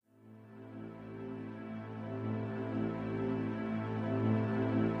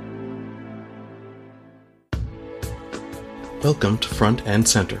Welcome to Front and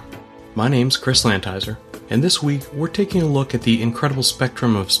Center. My name's Chris Lantizer, and this week we're taking a look at the incredible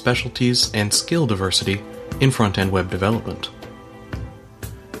spectrum of specialties and skill diversity in front-end web development.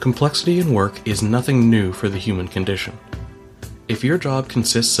 Complexity in work is nothing new for the human condition. If your job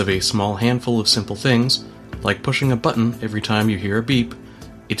consists of a small handful of simple things, like pushing a button every time you hear a beep,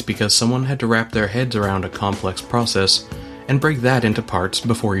 it's because someone had to wrap their heads around a complex process and break that into parts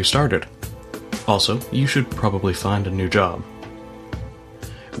before you started. Also, you should probably find a new job.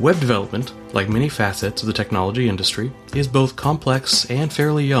 Web development, like many facets of the technology industry, is both complex and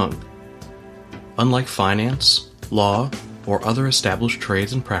fairly young. Unlike finance, law, or other established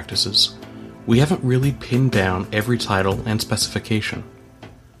trades and practices, we haven't really pinned down every title and specification.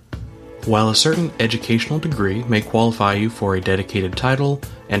 While a certain educational degree may qualify you for a dedicated title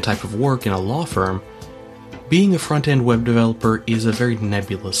and type of work in a law firm, being a front-end web developer is a very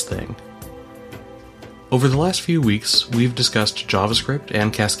nebulous thing. Over the last few weeks, we've discussed JavaScript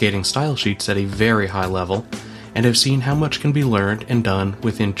and cascading style sheets at a very high level, and have seen how much can be learned and done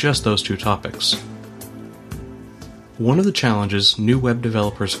within just those two topics. One of the challenges new web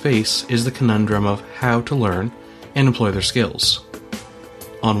developers face is the conundrum of how to learn and employ their skills.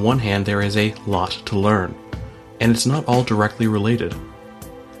 On one hand, there is a lot to learn, and it's not all directly related.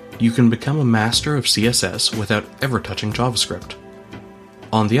 You can become a master of CSS without ever touching JavaScript.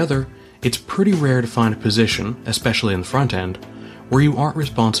 On the other, it's pretty rare to find a position, especially in the front end, where you aren't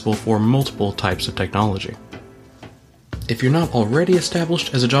responsible for multiple types of technology. If you're not already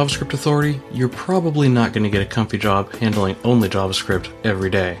established as a JavaScript authority, you're probably not going to get a comfy job handling only JavaScript every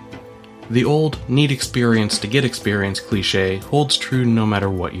day. The old need experience to get experience cliché holds true no matter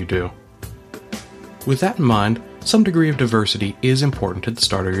what you do. With that in mind, some degree of diversity is important at the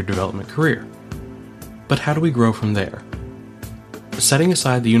start of your development career. But how do we grow from there? Setting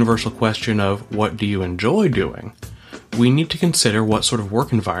aside the universal question of what do you enjoy doing, we need to consider what sort of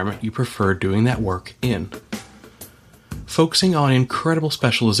work environment you prefer doing that work in. Focusing on incredible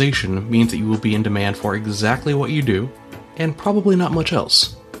specialization means that you will be in demand for exactly what you do, and probably not much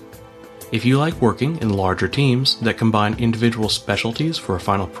else. If you like working in larger teams that combine individual specialties for a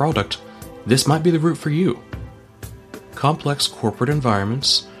final product, this might be the route for you. Complex corporate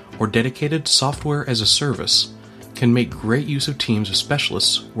environments or dedicated software as a service can make great use of teams of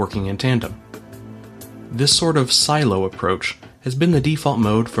specialists working in tandem. This sort of silo approach has been the default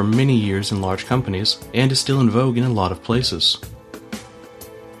mode for many years in large companies and is still in vogue in a lot of places.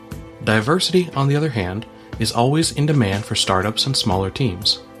 Diversity, on the other hand, is always in demand for startups and smaller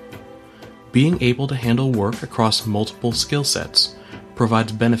teams. Being able to handle work across multiple skill sets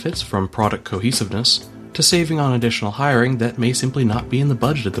provides benefits from product cohesiveness to saving on additional hiring that may simply not be in the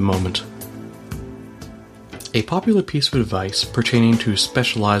budget at the moment. A popular piece of advice pertaining to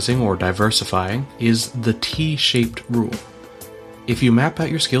specializing or diversifying is the T-shaped rule. If you map out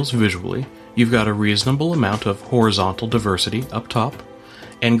your skills visually, you've got a reasonable amount of horizontal diversity up top,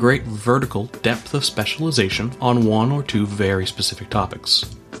 and great vertical depth of specialization on one or two very specific topics.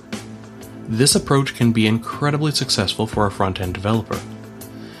 This approach can be incredibly successful for a front-end developer.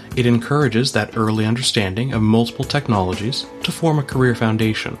 It encourages that early understanding of multiple technologies to form a career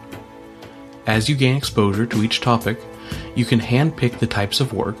foundation. As you gain exposure to each topic, you can handpick the types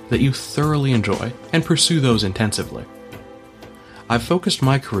of work that you thoroughly enjoy and pursue those intensively. I've focused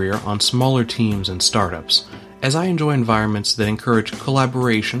my career on smaller teams and startups, as I enjoy environments that encourage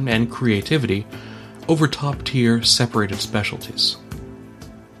collaboration and creativity over top-tier separated specialties.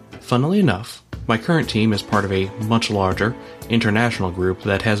 Funnily enough, my current team is part of a much larger, international group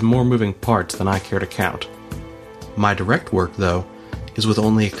that has more moving parts than I care to count. My direct work, though, is with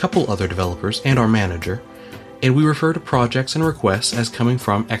only a couple other developers and our manager, and we refer to projects and requests as coming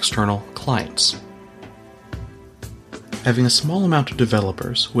from external clients. Having a small amount of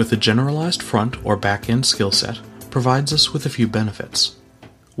developers with a generalized front or back-end skill set provides us with a few benefits.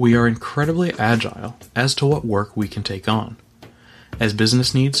 We are incredibly agile as to what work we can take on. As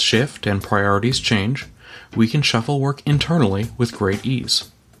business needs shift and priorities change, we can shuffle work internally with great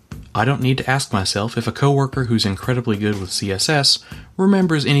ease. I don't need to ask myself if a coworker who's incredibly good with CSS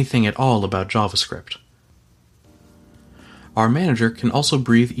remembers anything at all about JavaScript. Our manager can also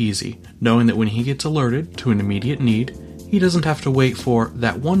breathe easy, knowing that when he gets alerted to an immediate need, he doesn't have to wait for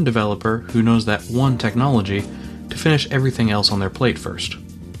that one developer who knows that one technology to finish everything else on their plate first.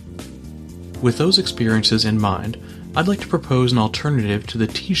 With those experiences in mind, I'd like to propose an alternative to the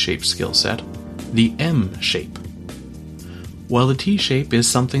T-shaped skill set, the M-shape. While the T-shape is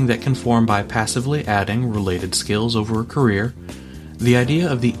something that can form by passively adding related skills over a career, the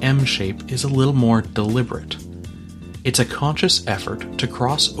idea of the M-shape is a little more deliberate. It's a conscious effort to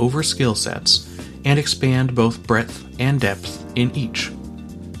cross over skill sets and expand both breadth and depth in each.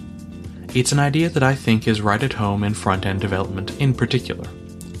 It's an idea that I think is right at home in front-end development in particular.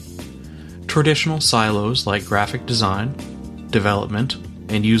 Traditional silos like graphic design, development,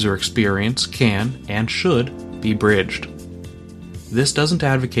 and user experience can and should be bridged. This doesn't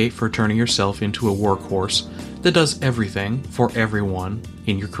advocate for turning yourself into a workhorse that does everything for everyone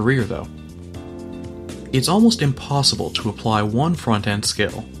in your career, though. It's almost impossible to apply one front-end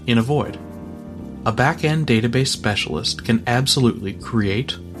skill in a void. A back-end database specialist can absolutely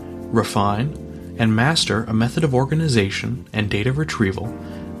create, refine, and master a method of organization and data retrieval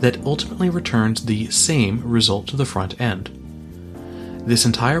that ultimately returns the same result to the front end. This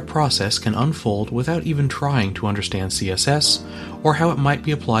entire process can unfold without even trying to understand CSS or how it might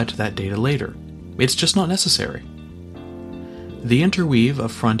be applied to that data later. It's just not necessary. The interweave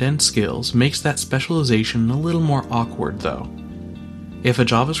of front-end skills makes that specialization a little more awkward, though. If a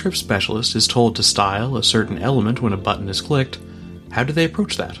JavaScript specialist is told to style a certain element when a button is clicked, how do they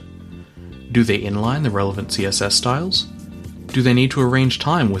approach that? Do they inline the relevant CSS styles? Do they need to arrange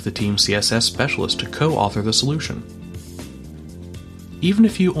time with the team CSS specialist to co-author the solution? Even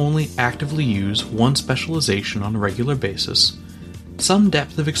if you only actively use one specialization on a regular basis, some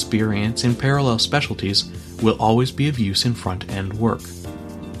depth of experience in parallel specialties will always be of use in front-end work.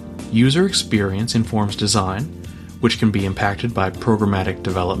 User experience informs design, which can be impacted by programmatic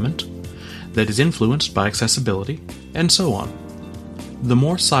development, that is influenced by accessibility, and so on. The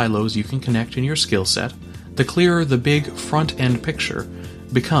more silos you can connect in your skill set, the clearer the big front-end picture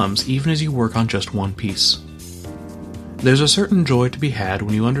becomes even as you work on just one piece. There's a certain joy to be had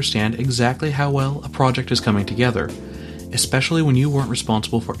when you understand exactly how well a project is coming together, especially when you weren't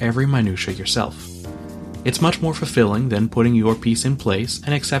responsible for every minutia yourself. It's much more fulfilling than putting your piece in place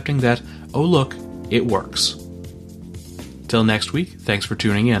and accepting that, oh look, it works. Till next week, thanks for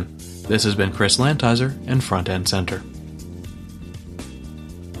tuning in. This has been Chris Lantizer and Front End Center.